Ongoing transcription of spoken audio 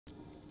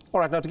All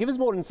right, now to give us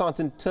more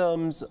insights in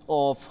terms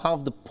of how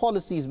the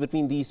policies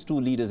between these two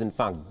leaders in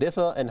fact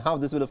differ and how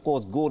this will of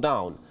course go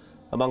down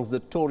amongst the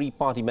Tory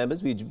party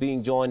members, we're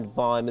being joined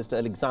by Mr.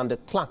 Alexander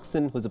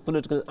Clarkson, who's a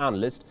political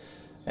analyst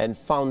and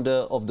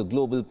founder of the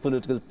global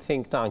political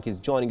think tank. He's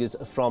joining us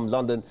from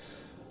London.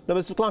 Now,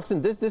 Mr.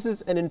 Clarkson, this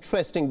is an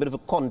interesting bit of a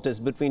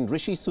contest between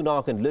Rishi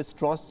Sunak and Liz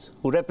Truss,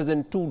 who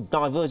represent two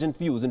divergent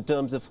views in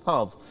terms of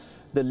how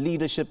the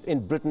leadership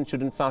in Britain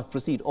should in fact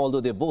proceed, although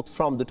they're both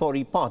from the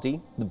Tory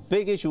party. The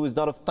big issue is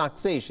that of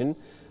taxation.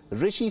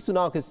 Rishi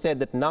Sunak has said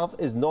that now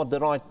is not the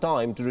right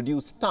time to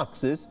reduce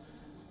taxes,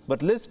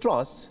 but Liz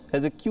Truss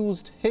has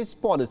accused his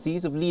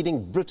policies of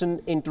leading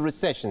Britain into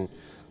recession.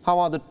 How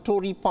are the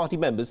Tory party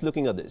members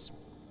looking at this?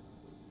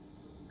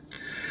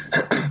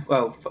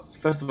 Well,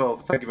 first of all,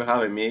 thank you for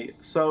having me.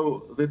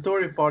 So the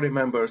Tory party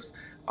members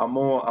are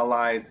more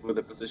aligned with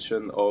the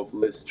position of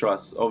Liz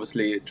Truss.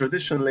 Obviously,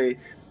 traditionally,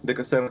 the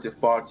Conservative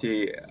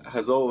Party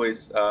has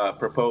always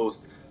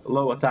proposed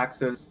lower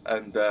taxes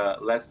and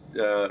less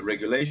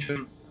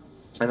regulation.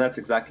 And that's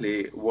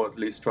exactly what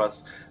Liz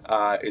Truss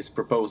is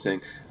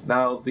proposing.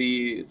 Now,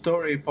 the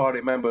Tory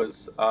party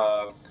members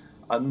are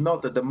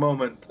not at the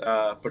moment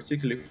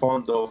particularly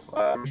fond of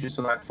Rishi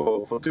Sunak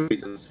for two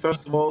reasons.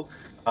 First of all,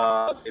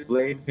 they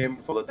blame him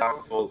for the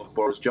downfall of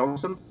Boris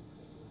Johnson.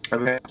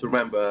 And we have to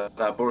remember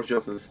that Boris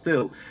Johnson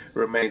still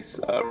remains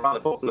rather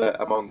popular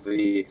among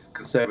the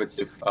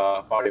Conservative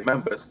Party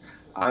members.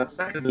 And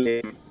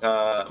secondly,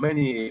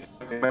 many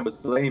members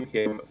blame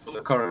him for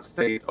the current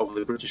state of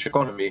the British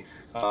economy.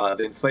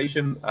 The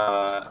inflation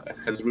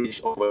has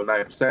reached over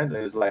 9% and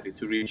is likely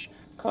to reach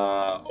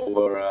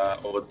over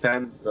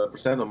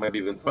 10% or maybe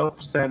even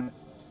 12%.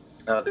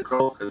 The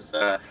growth has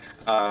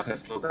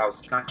slowed down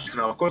substantially.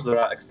 Now, of course, there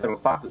are external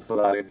factors for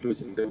that,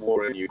 including the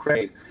war in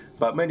Ukraine.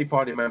 But many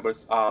party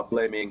members are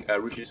blaming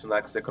Rishi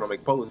Sunak's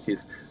economic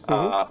policies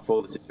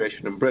for the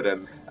situation in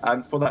Britain.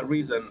 And for that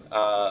reason,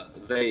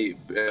 they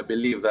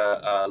believe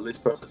that Liz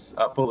Truss's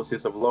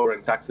policies of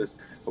lowering taxes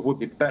would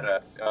be better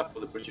for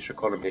the British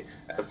economy.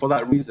 And for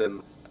that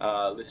reason,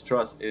 Liz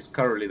Truss is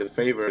currently the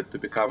favorite to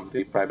become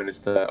the Prime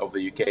Minister of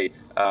the UK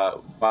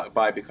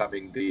by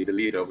becoming the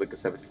leader of the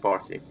Conservative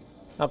Party.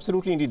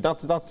 Absolutely, indeed.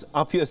 That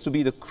appears to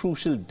be the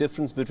crucial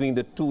difference between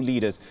the two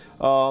leaders.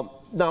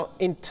 Now,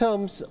 in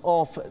terms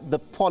of the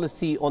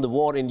policy on the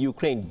war in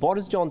Ukraine,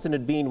 Boris Johnson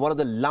had been one of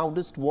the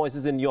loudest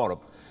voices in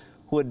Europe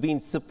who had been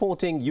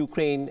supporting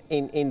Ukraine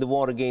in the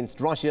war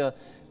against Russia.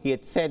 He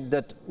had said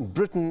that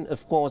Britain,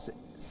 of course,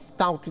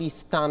 stoutly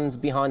stands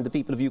behind the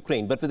people of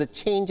Ukraine. But with a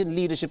change in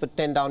leadership at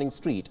 10 Downing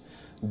Street,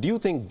 do you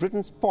think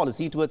Britain's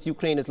policy towards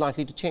Ukraine is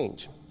likely to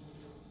change?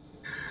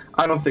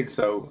 I don't think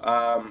so.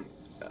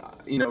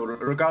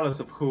 Regardless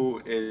of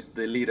who is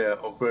the leader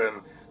of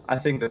Britain, I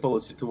think the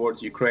policy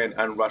towards Ukraine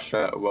and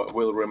Russia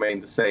will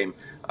remain the same.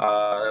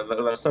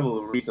 There are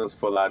several reasons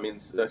for that. I mean,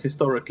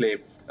 historically,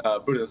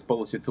 Britain's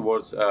policy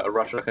towards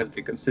Russia has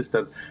been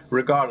consistent,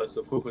 regardless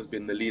of who has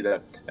been the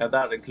leader. And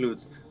that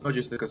includes not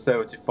just the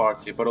Conservative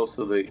Party, but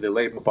also the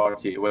Labour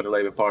Party, when the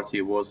Labour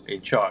Party was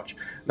in charge.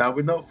 Now,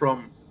 we know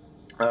from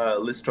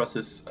Liz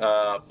Truss's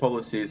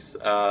policies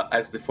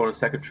as the Foreign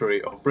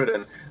Secretary of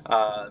Britain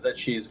that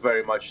she is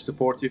very much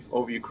supportive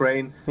of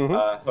Ukraine.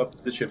 Her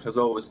position has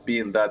always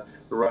been that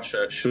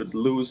Russia should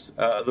lose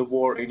the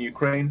war in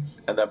Ukraine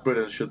and that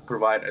Britain should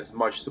provide as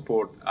much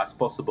support as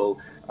possible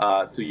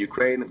to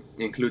Ukraine,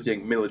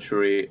 including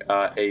military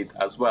aid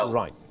as well.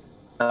 Right.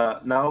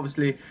 Now,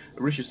 obviously,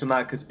 Rishi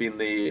Sunak has been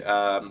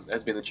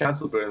the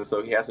Chancellor of Britain,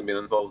 so he hasn't been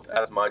involved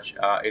as much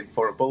in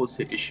foreign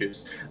policy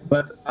issues.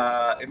 But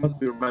it must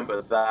be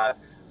remembered that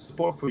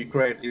support for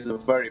Ukraine is a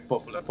very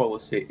popular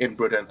policy in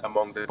Britain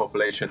among the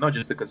population, not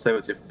just the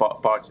Conservative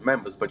Party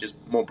members, but just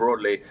more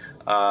broadly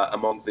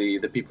among the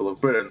people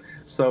of Britain.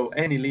 So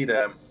any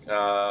leader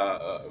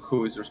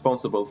who is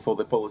responsible for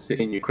the policy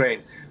in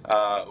Ukraine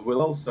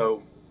will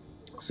also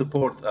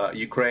support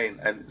Ukraine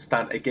and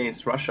stand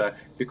against Russia,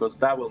 because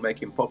that will make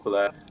him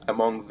popular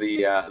among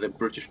the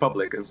British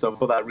public. And so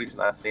for that reason,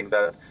 I think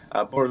that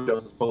Boris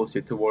Johnson's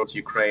policy towards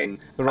Ukraine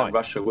and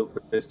Russia will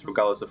persist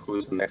regardless of who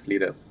is the next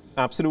leader.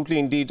 Absolutely,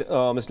 indeed,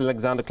 Mr.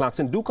 Alexander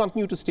Clarkson. Do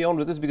continue to stay on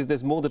with us because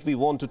there's more that we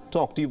want to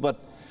talk to you. But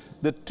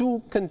the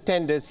two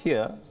contenders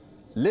here,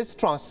 Liz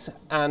Truss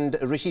and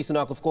Rishi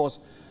Sunak, of course,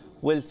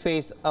 will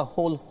face a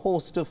whole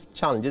host of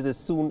challenges as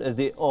soon as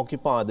they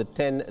occupy the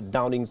 10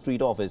 Downing Street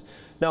office.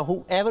 Now,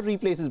 whoever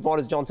replaces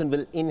Boris Johnson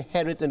will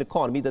inherit an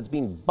economy that's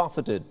been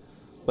buffeted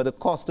by the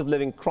cost of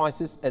living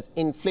crisis, as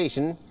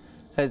inflation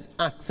has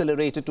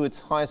accelerated to its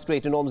highest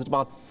rate in almost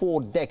about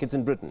 4 decades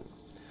in Britain.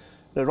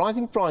 The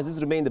rising prices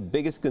remain the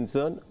biggest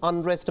concern.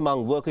 Unrest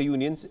among worker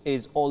unions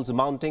is also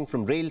mounting,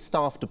 from rail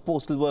staff to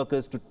postal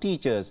workers to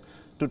teachers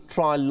to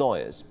trial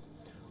lawyers.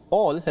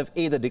 All have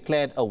either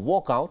declared a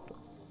walkout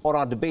or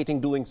are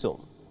debating doing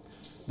so.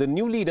 The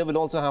new leader will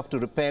also have to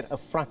repair a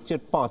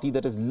fractured party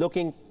that is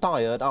looking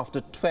tired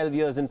after 12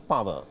 years in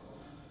power.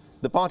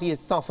 The party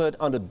has suffered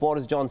under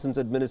Boris Johnson's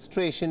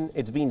administration.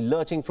 It's been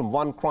lurching from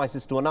one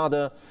crisis to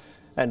another.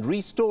 and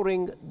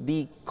restoring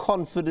the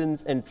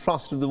confidence and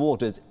trust of the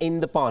voters in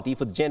the party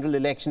for the general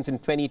elections in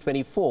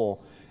 2024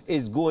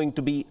 is going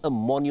to be a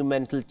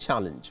monumental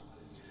challenge.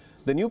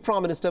 The new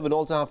Prime Minister will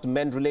also have to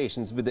mend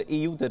relations with the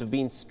EU that have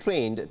been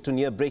strained to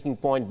near breaking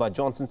point by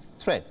Johnson's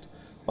threat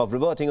of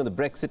reverting on the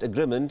Brexit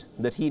agreement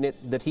that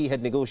he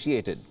had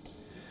negotiated.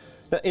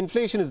 Now,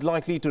 inflation is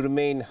likely to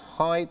remain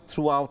high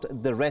throughout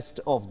the rest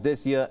of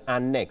this year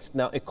and next.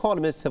 Now,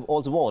 economists have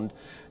also warned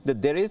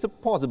that there is a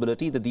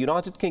possibility that the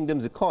United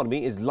Kingdom's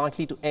economy is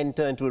likely to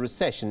enter into a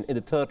recession in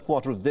the third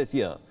quarter of this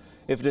year,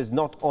 if it is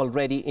not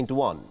already into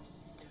one.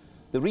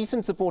 The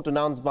recent support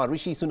announced by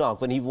Rishi Sunak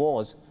when he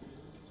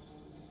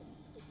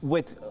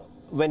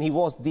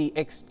was the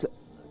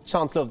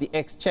ex-Chancellor of the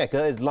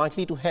Exchequer is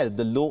likely to help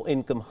the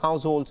low-income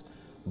households,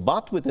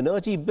 but with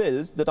energy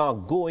bills that are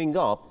going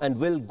up and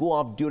will go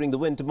up during the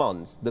winter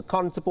months, the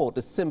current support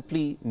is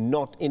simply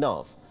not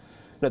enough.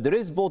 Now, there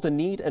is both a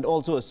need and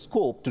also a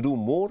scope to do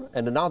more,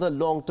 and another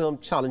long-term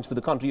challenge for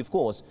the country, of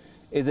course,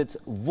 is its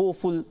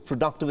woeful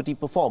productivity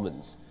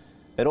performance,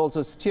 and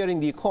also steering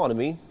the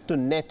economy to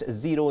net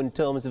zero in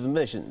terms of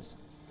emissions.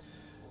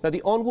 Now,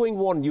 the ongoing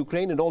war in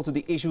Ukraine and also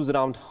the issues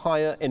around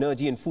higher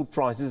energy and food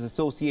prices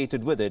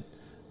associated with it,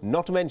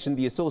 not to mention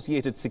the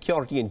associated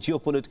security and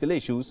geopolitical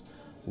issues,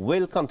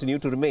 will continue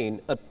to remain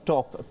a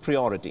top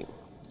priority.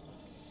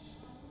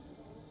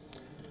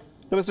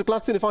 Now, Mr.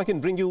 Clarkson, if I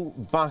can bring you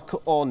back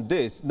on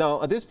this.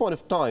 Now, at this point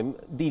of time,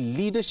 the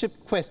leadership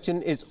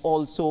question is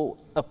also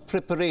a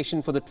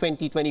preparation for the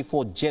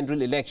 2024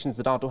 general elections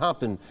that are to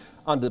happen.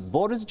 Under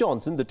Boris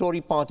Johnson, the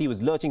Tory party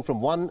was lurching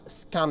from one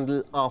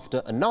scandal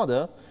after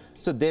another.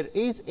 So there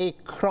is a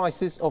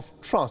crisis of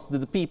trust that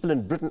the people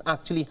in Britain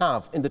actually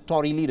have in the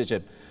Tory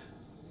leadership.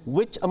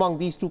 Which among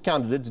these two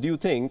candidates do you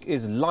think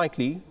is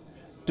likely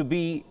to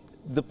be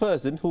the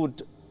person who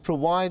would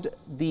provide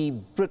the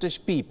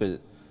British people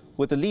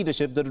with a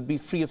leadership that would be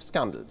free of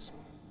scandals?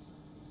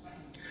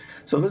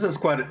 So this is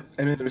quite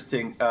an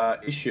interesting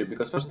issue,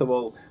 because first of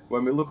all,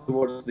 when we look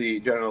towards the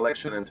general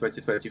election in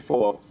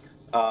 2024,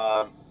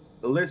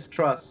 Liz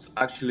Truss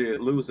actually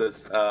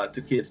loses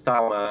to Keir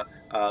Starmer,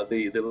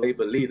 the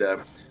Labour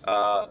leader,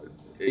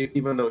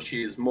 even though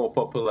she is more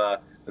popular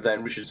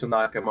than Rishi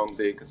Sunak among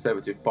the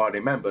Conservative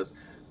Party members.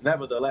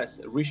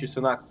 Nevertheless, Rishi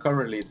Sunak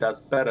currently does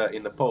better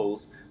in the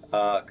polls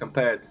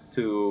compared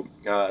to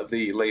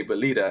the Labour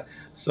leader.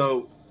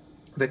 So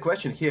the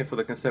question here for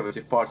the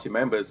Conservative Party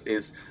members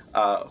is,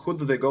 who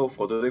do they go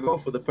for? Do they go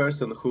for the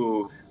person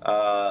who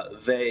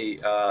they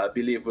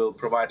believe will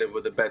provide them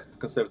with the best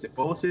Conservative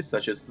policies,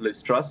 such as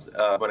Liz Truss,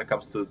 when it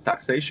comes to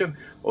taxation?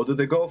 Or do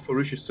they go for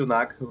Rishi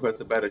Sunak, who has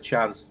a better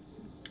chance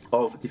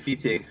of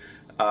defeating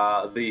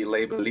the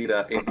Labour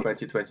leader in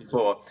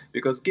 2024?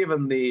 Because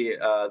given the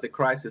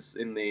crisis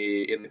in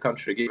the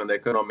country, given the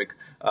economic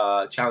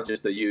challenges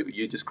that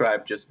you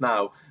described just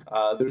now,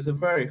 there is a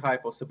very high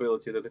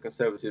possibility that the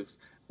Conservatives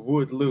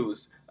would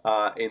lose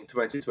in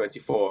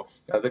 2024.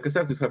 The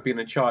Conservatives have been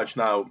in charge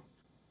now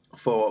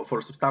for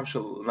a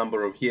substantial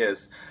number of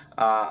years,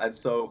 and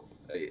so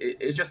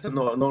it's just a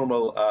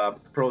normal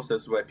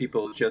process where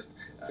people just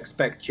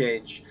expect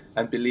change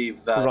and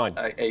believe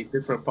that a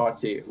different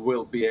party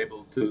will be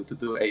able to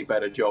do a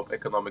better job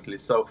economically.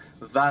 So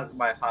that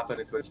might happen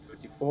in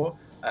 2024,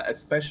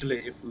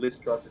 especially if Liz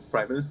Truss is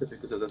Prime Minister,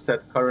 because, as I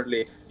said,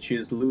 currently she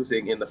is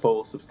losing in the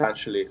polls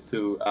substantially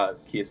to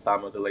Keir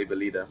Starmer, the Labour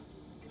leader.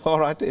 All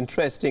right,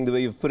 interesting the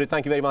way you've put it.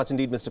 Thank you very much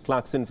indeed, Mr.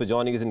 Clarkson, for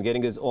joining us and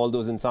getting us all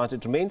those insights.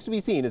 It remains to be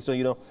seen as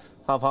to,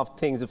 how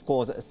things, of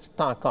course,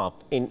 stack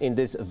up in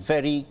this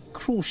very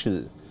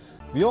crucial.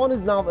 WION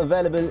is now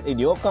available in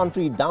your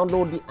country.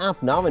 Download the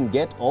app now and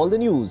get all the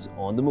news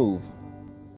on the move.